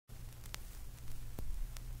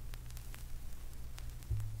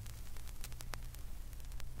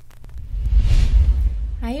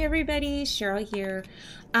Hi everybody, Cheryl here.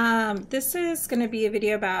 This is going to be a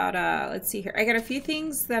video about, let's see here. I got a few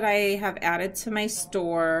things that I have added to my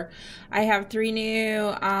store. I have 3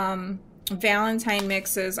 new Valentine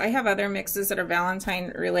mixes. I have other mixes that are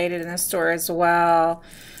Valentine related in the store as well,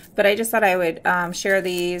 but I just thought I would share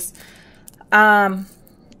these.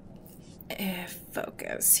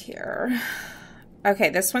 Focus here. Okay,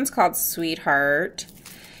 this one's called Sweetheart.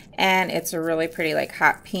 And it's a really pretty like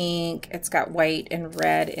hot pink. It's got white and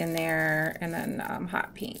red in there, and then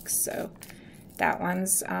hot pink. So that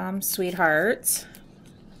one's Sweetheart.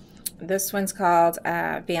 This one's called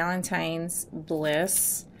Valentine's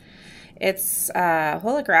Bliss. It's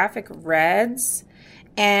holographic reds,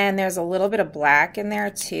 and there's a little bit of black in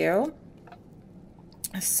there too.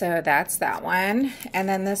 So that's that one. And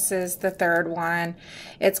then this is the third one.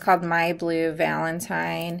 It's called My Blue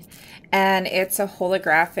Valentine. And it's a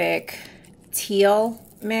holographic teal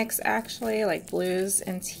mix, actually, like blues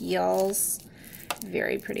and teals.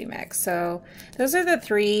 Very pretty mix. So those are the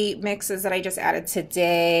 3 mixes that I just added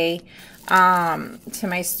today to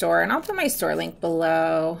my store. And I'll put my store link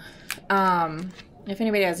below if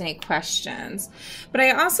anybody has any questions. But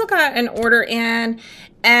I also got an order in,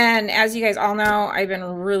 and as you guys all know, I've been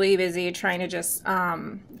really busy trying to just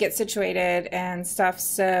get situated and stuff.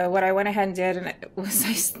 So what I went ahead and did, and it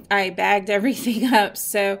was I bagged everything up.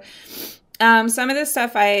 So some of this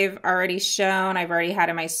stuff I've already shown, I've already had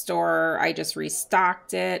in my store. I just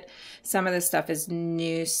restocked it. Some of this stuff is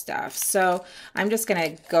new stuff. So I'm just going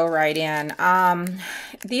to go right in.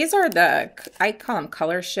 These are I call them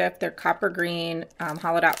color shift. They're copper green,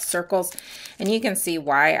 hollowed out circles. And you can see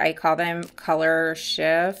why I call them color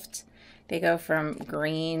shift. They go from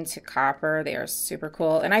green to copper. They are super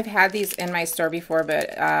cool. And I've had these in my store before,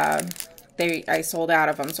 but I sold out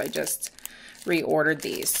of them. So I just reordered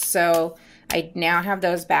these. So I now have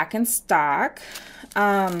those back in stock.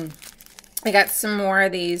 I got some more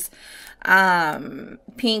of these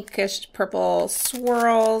pinkish purple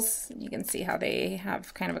swirls. You can see how they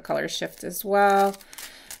have kind of a color shift as well.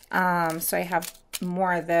 So I have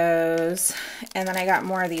more of those. And then I got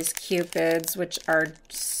more of these cupids, which are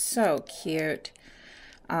so cute.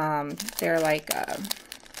 They're like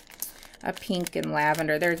a pink and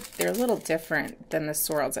lavender. They're a little different than the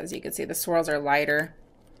swirls, as you can see. The swirls are lighter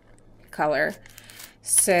color.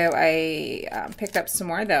 So I picked up some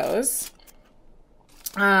more of those.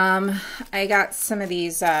 I got some of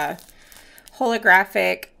these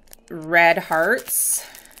holographic red hearts,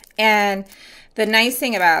 and the nice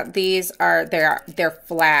thing about these are they're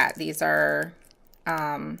flat. These are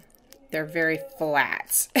they're very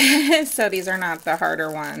flat. So these are not the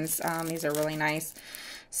harder ones. These are really nice.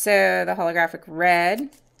 So the holographic red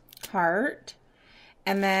heart,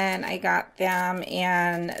 and then I got them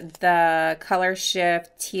in the color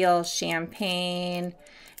shift teal champagne,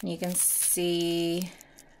 and you can see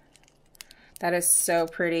that is so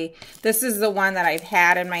pretty. This is the one that I've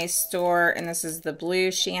had in my store, and this is the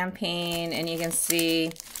blue champagne, and you can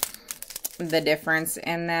see the difference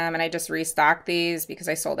in them. And I just restocked these because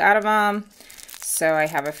I sold out of them. So I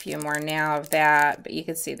have a few more now of that, but you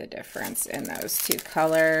can see the difference in those 2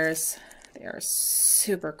 colors. They are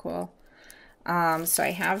super cool. So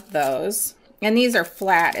I have those, and these are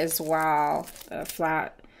flat as well,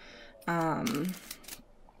 flat.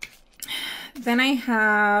 Then I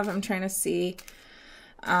have, I'm trying to see,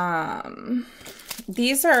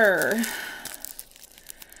 these are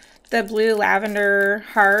the blue lavender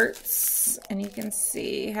hearts, and you can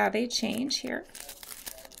see how they change here.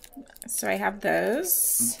 So I have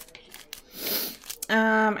those.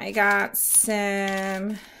 I got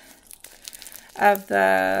some of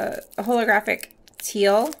the holographic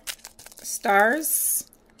teal stars.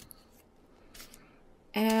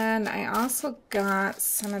 And I also got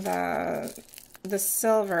some of the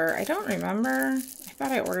silver. I don't remember. I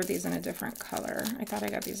thought I ordered these in a different color. I thought I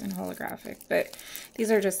got these in holographic, but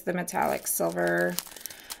these are just the metallic silver.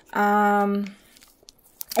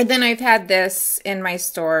 And then I've had this in my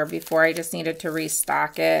store before. I just needed to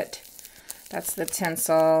restock it. That's the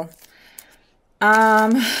tinsel.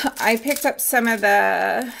 I picked up some of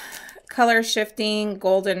the color shifting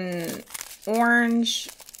golden orange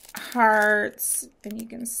hearts, and you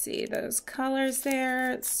can see those colors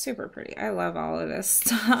there. It's super pretty. I love all of this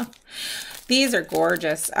stuff. These are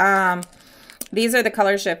gorgeous. These are the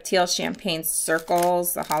color shift teal champagne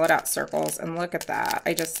circles, the hollowed out circles, and look at that.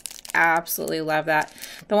 I just absolutely love that.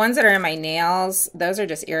 The ones that are in my nails, those are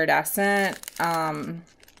just iridescent.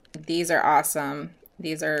 These are awesome.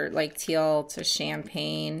 These are like teal to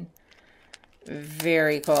champagne.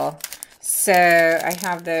 Very cool. So I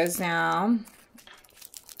have those now.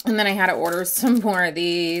 And then I had to order some more of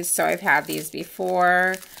these. So I've had these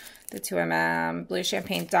before. The 2mm blue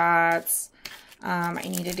champagne dots. I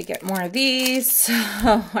needed to get more of these. So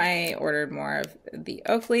I ordered more of the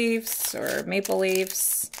oak leaves or maple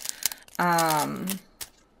leaves.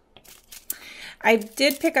 I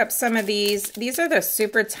did pick up some of these. These are the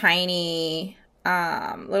super tiny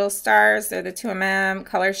little stars. They're the 2mm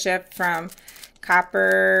color shift from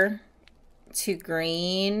copper to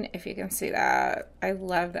green, if you can see that. I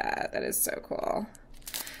love that. That is so cool.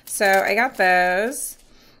 So I got those.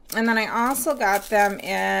 And then I also got them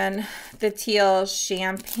in the teal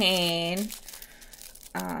champagne.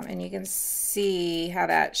 And you can see how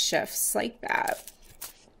that shifts like that.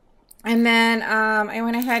 And then I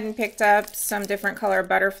went ahead and picked up some different color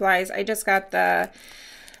butterflies. I just got the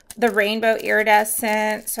rainbow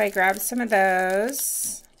iridescent, so I grabbed some of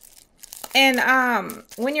those. And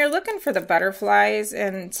when you're looking for the butterflies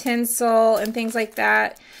and tinsel and things like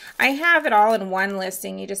that, I have it all in one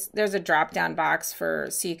listing. There's a drop-down box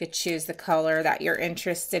so you could choose the color that you're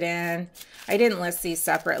interested in. I didn't list these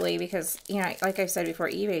separately because, you know, like I've said before,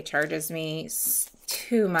 eBay charges me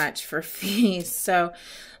too much for fees. So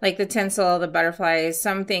like the tinsel, the butterflies,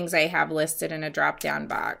 some things I have listed in a drop-down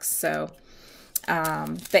box. So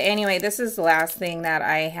but anyway, this is the last thing that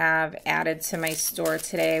I have added to my store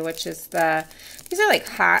today, which is these are like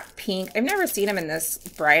hot pink. I've never seen them in this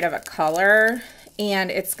bright of a color, and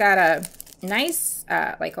it's got a nice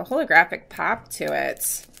like a holographic pop to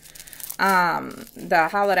it. The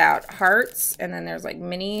hollowed out hearts, and then there's like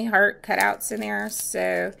mini heart cutouts in there.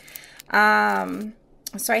 So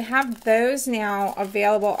so I have those now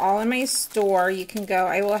available all in my store. You can go,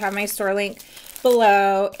 I will have my store link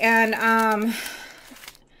below. And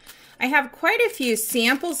I have quite a few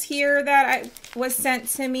samples here that was sent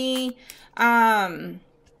to me.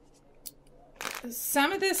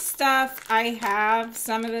 Some of this stuff I have,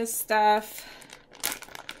 some of this stuff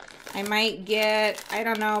I might get, I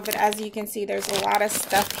don't know, but as you can see, there's a lot of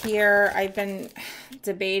stuff here I've been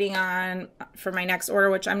debating on for my next order,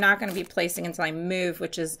 which I'm not going to be placing until I move,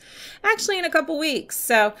 which is actually in a couple weeks.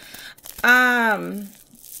 So,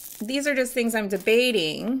 these are just things I'm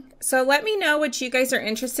debating. So let me know what you guys are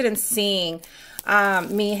interested in seeing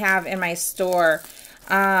me have in my store.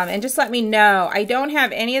 And just let me know. I don't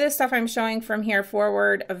have any of the stuff I'm showing from here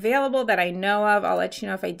forward available that I know of. I'll let you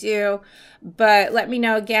know if I do. But let me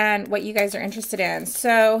know again what you guys are interested in.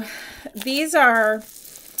 So these are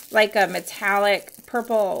like a metallic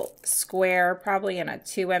purple square, probably in a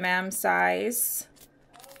 2mm size.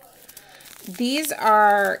 These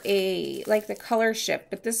are like the color shift,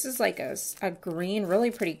 but this is like a green, really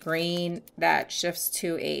pretty green that shifts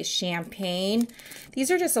to a champagne. These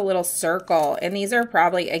are just a little circle, and these are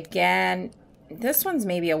probably, again, this one's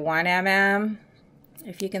maybe a 1mm,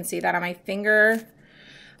 if you can see that on my finger.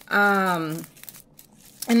 And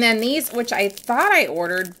then these, which I thought I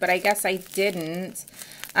ordered, but I guess I didn't.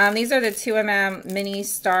 These are the 2mm mini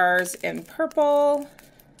stars in purple.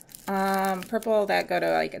 Purple that go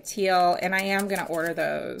to like a teal, and I am going to order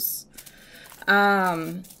those.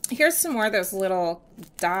 Here's some more of those little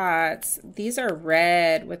dots. These are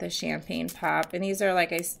red with a champagne pop, and these are,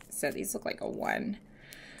 like I said, these look like a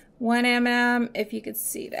 1mm, if you could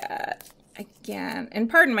see that. Again, and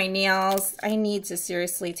pardon my nails, I need to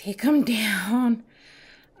seriously take them down.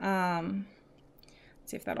 Let's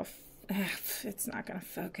see if that'll, it's not going to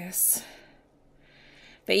focus.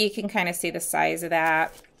 But you can kind of see the size of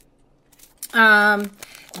that.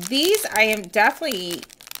 These I am definitely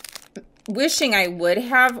wishing I would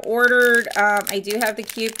have ordered. I do have the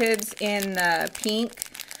Cupids in the pink.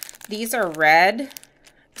 These are red,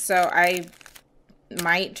 so I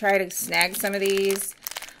might try to snag some of these.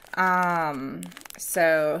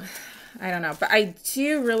 So I don't know, but I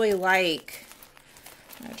do really like,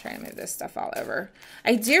 I'm gonna try to move this stuff all over.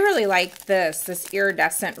 I do really like this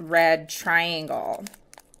iridescent red triangle.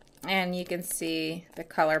 And you can see the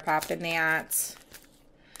color pop in that.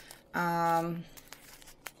 I'm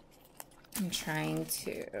trying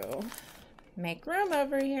to make room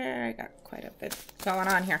over here. I got quite a bit going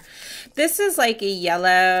on here. This is like a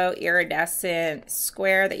yellow iridescent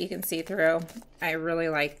square that you can see through. I really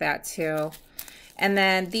like that too. And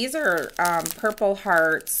then these are purple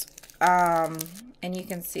hearts. And you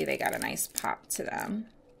can see they got a nice pop to them.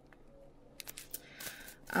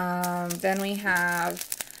 Then we have,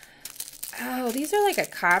 oh, these are like a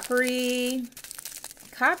coppery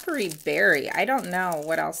berry. I don't know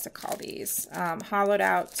what else to call these. Hollowed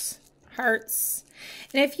out hearts.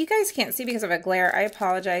 And if you guys can't see because of a glare, I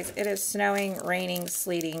apologize. It is snowing, raining,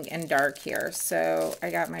 sleeting, and dark here. So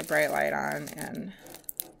I got my bright light on, and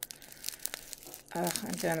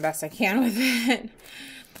I'm doing the best I can with it.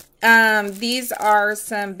 These are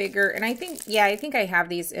some bigger, and I think, yeah, I think I have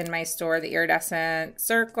these in my store, the iridescent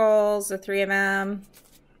circles, the 3mm.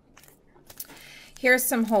 Here's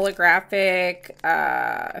some holographic,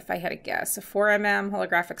 if I had to guess, a 4mm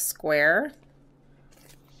holographic square.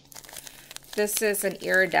 This is an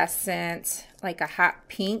iridescent, like a hot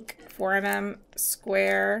pink 4mm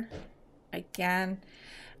square. Again,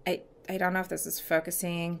 I don't know if this is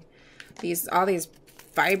focusing. All these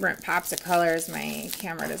vibrant pops of colors, my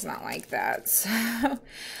camera does not like that. So,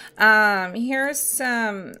 here's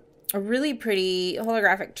some really pretty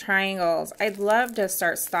holographic triangles. I'd love to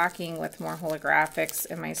start stocking with more holographics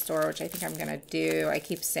in my store, which I think I'm gonna do. I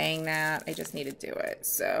keep saying that, I just need to do it.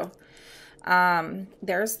 So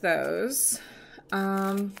there's those.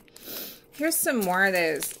 Here's some more of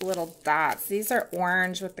those little dots. These are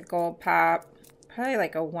orange with the gold pop, probably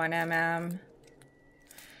like a 1mm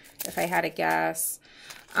if I had to guess.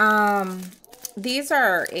 These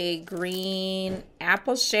are a green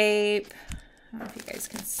apple shape. I don't know if you guys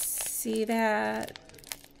can see that.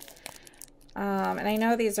 And I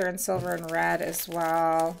know these are in silver and red as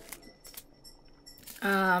well.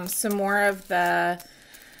 Some more of the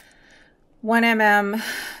 1mm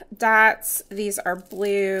dots. These are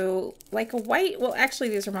blue, like a white. Well, actually,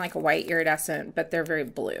 these are more like a white iridescent, but they're very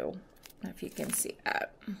blue. I don't know if you can see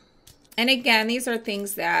that. And again, these are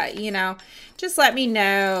things that, you know, just let me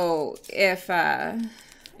know if, and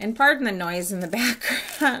pardon the noise in the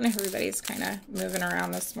background. Everybody's kind of moving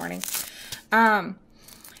around this morning. But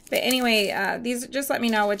anyway, these, just let me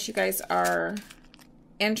know what you guys are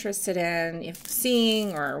interested in, if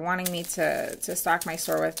seeing or wanting me to stock my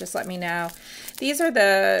store with. Just let me know. These are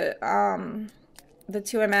the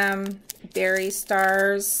 2mm berry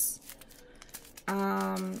stars.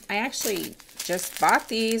 I actually just bought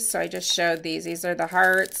these, so I just showed these. These are the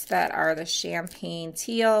hearts that are the champagne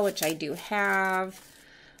teal, which I do have.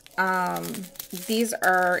 These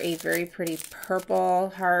are a very pretty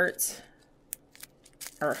purple heart,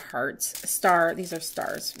 or hearts, star. These are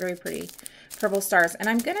stars, very pretty purple stars. And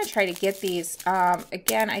I'm gonna try to get these.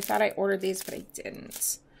 Again, I thought I ordered these, but I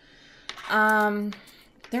didn't.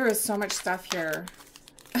 There is so much stuff here.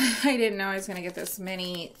 I didn't know I was gonna get this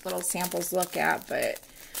many little samples to look at, but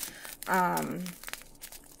I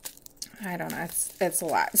don't know, it's a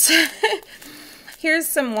lot. Here's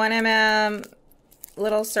some 1mm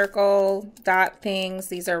little circle dot things.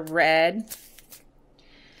 These are red.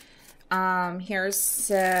 Here's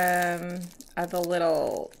some of the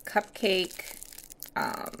little cupcake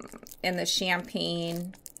in the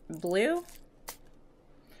champagne blue.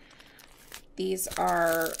 These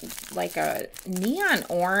are like a neon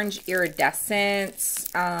orange iridescent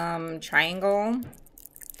triangle,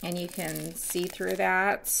 and you can see through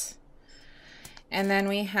that. And then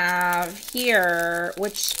we have here,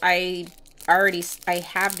 which I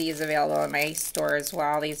have these available in my store as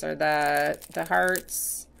well. These are the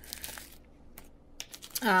hearts.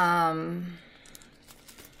 Oh,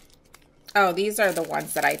 these are the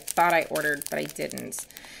ones that I thought I ordered, but I didn't.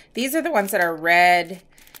 These are the ones that are red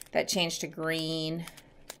that changed to green,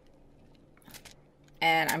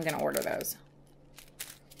 and I'm gonna order those.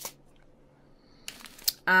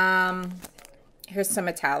 Here's some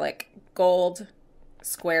metallic gold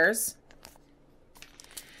squares.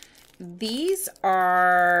 These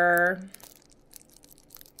are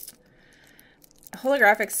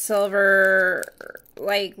holographic silver,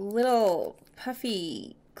 like little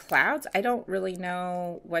puffy clouds. I don't really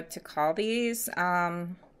know what to call these.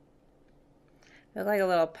 They look like a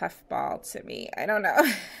little puff ball to me. I don't know.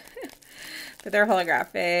 But they're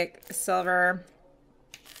holographic silver.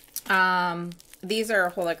 These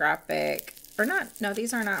are holographic, or not, no,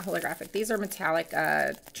 these are not holographic. These are metallic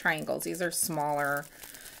triangles. These are smaller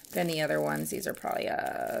than the other ones. These are probably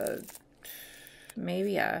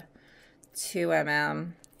maybe a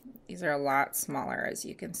 2mm. These are a lot smaller, as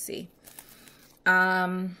you can see.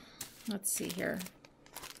 Let's see here.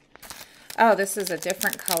 Oh, this is a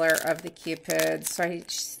different color of the Cupid. So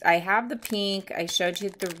I have the pink. I showed you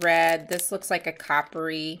the red. This looks like a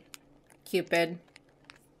coppery Cupid.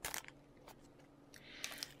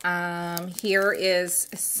 Here is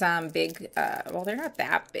some big, well, they're not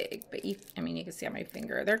that big, but I mean, you can see on my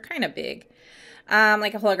finger, they're kind of big.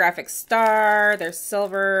 Like a holographic star. They're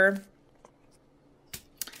silver.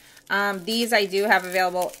 These I do have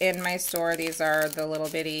available in my store. These are the little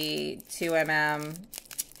bitty 2mm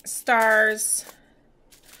stars.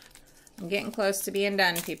 I'm getting close to being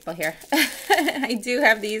done, people, here. I do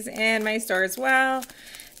have these in my store as well.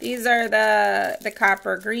 These are the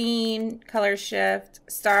copper green color shift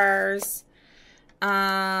stars.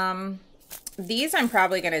 These I'm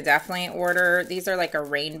probably going to definitely order. These are like a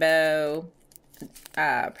rainbow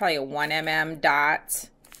probably a 1 mm dot.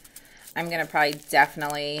 I'm going to probably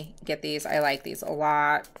definitely get these. I like these a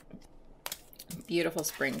lot. Beautiful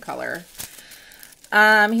spring color.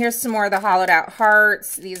 Here's some more of the hollowed out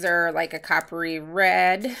hearts. These are like a coppery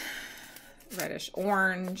red, reddish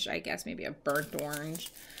orange, I guess maybe a burnt orange.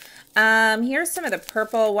 Here's some of the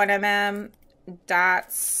purple 1 mm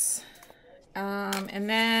dots. And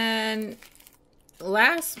then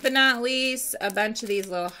last but not least, a bunch of these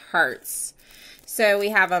little hearts. So we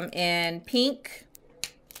have them in pink.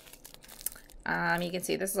 You can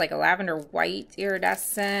see this is like a lavender white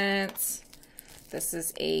iridescent. This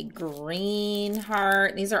is a green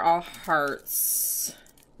heart. These are all hearts.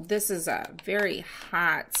 This is a very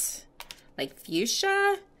hot, like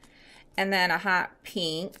fuchsia, and then a hot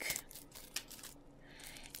pink,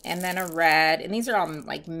 and then a red. And these are all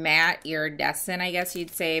like matte iridescent, I guess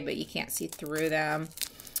you'd say, but you can't see through them.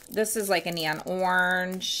 This is like a neon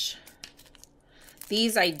orange.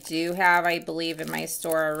 These I do have, I believe, in my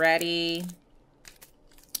store already.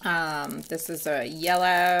 This is a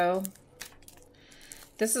yellow.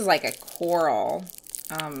 This is like a coral,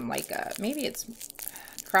 maybe it's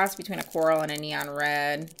a cross between a coral and a neon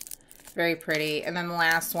red. Very pretty. And then the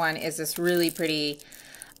last one is this really pretty,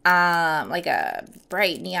 like a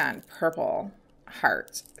bright neon purple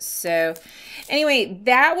heart. So anyway,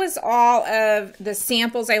 that was all of the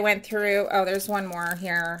samples I went through. Oh, there's one more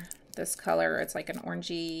here. This color, it's like an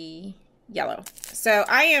orangey yellow. So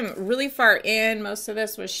I am really far in. Most of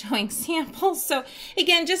this was showing samples. So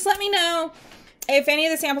again, just let me know if any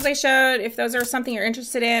of the samples I showed, if those are something you're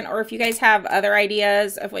interested in, or if you guys have other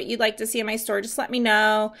ideas of what you'd like to see in my store, just let me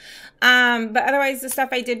know. But otherwise, the stuff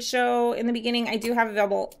I did show in the beginning, I do have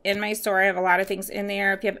available in my store. I have a lot of things in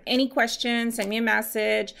there. If you have any questions, send me a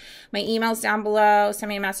message. My email's down below. Send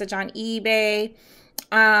me a message on eBay.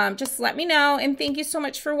 Just let me know, and thank you so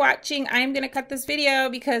much for watching. I'm going to cut this video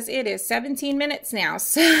because it is 17 minutes now.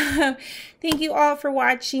 So thank you all for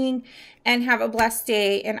watching, and have a blessed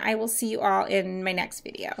day, and I will see you all in my next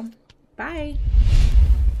video. Bye.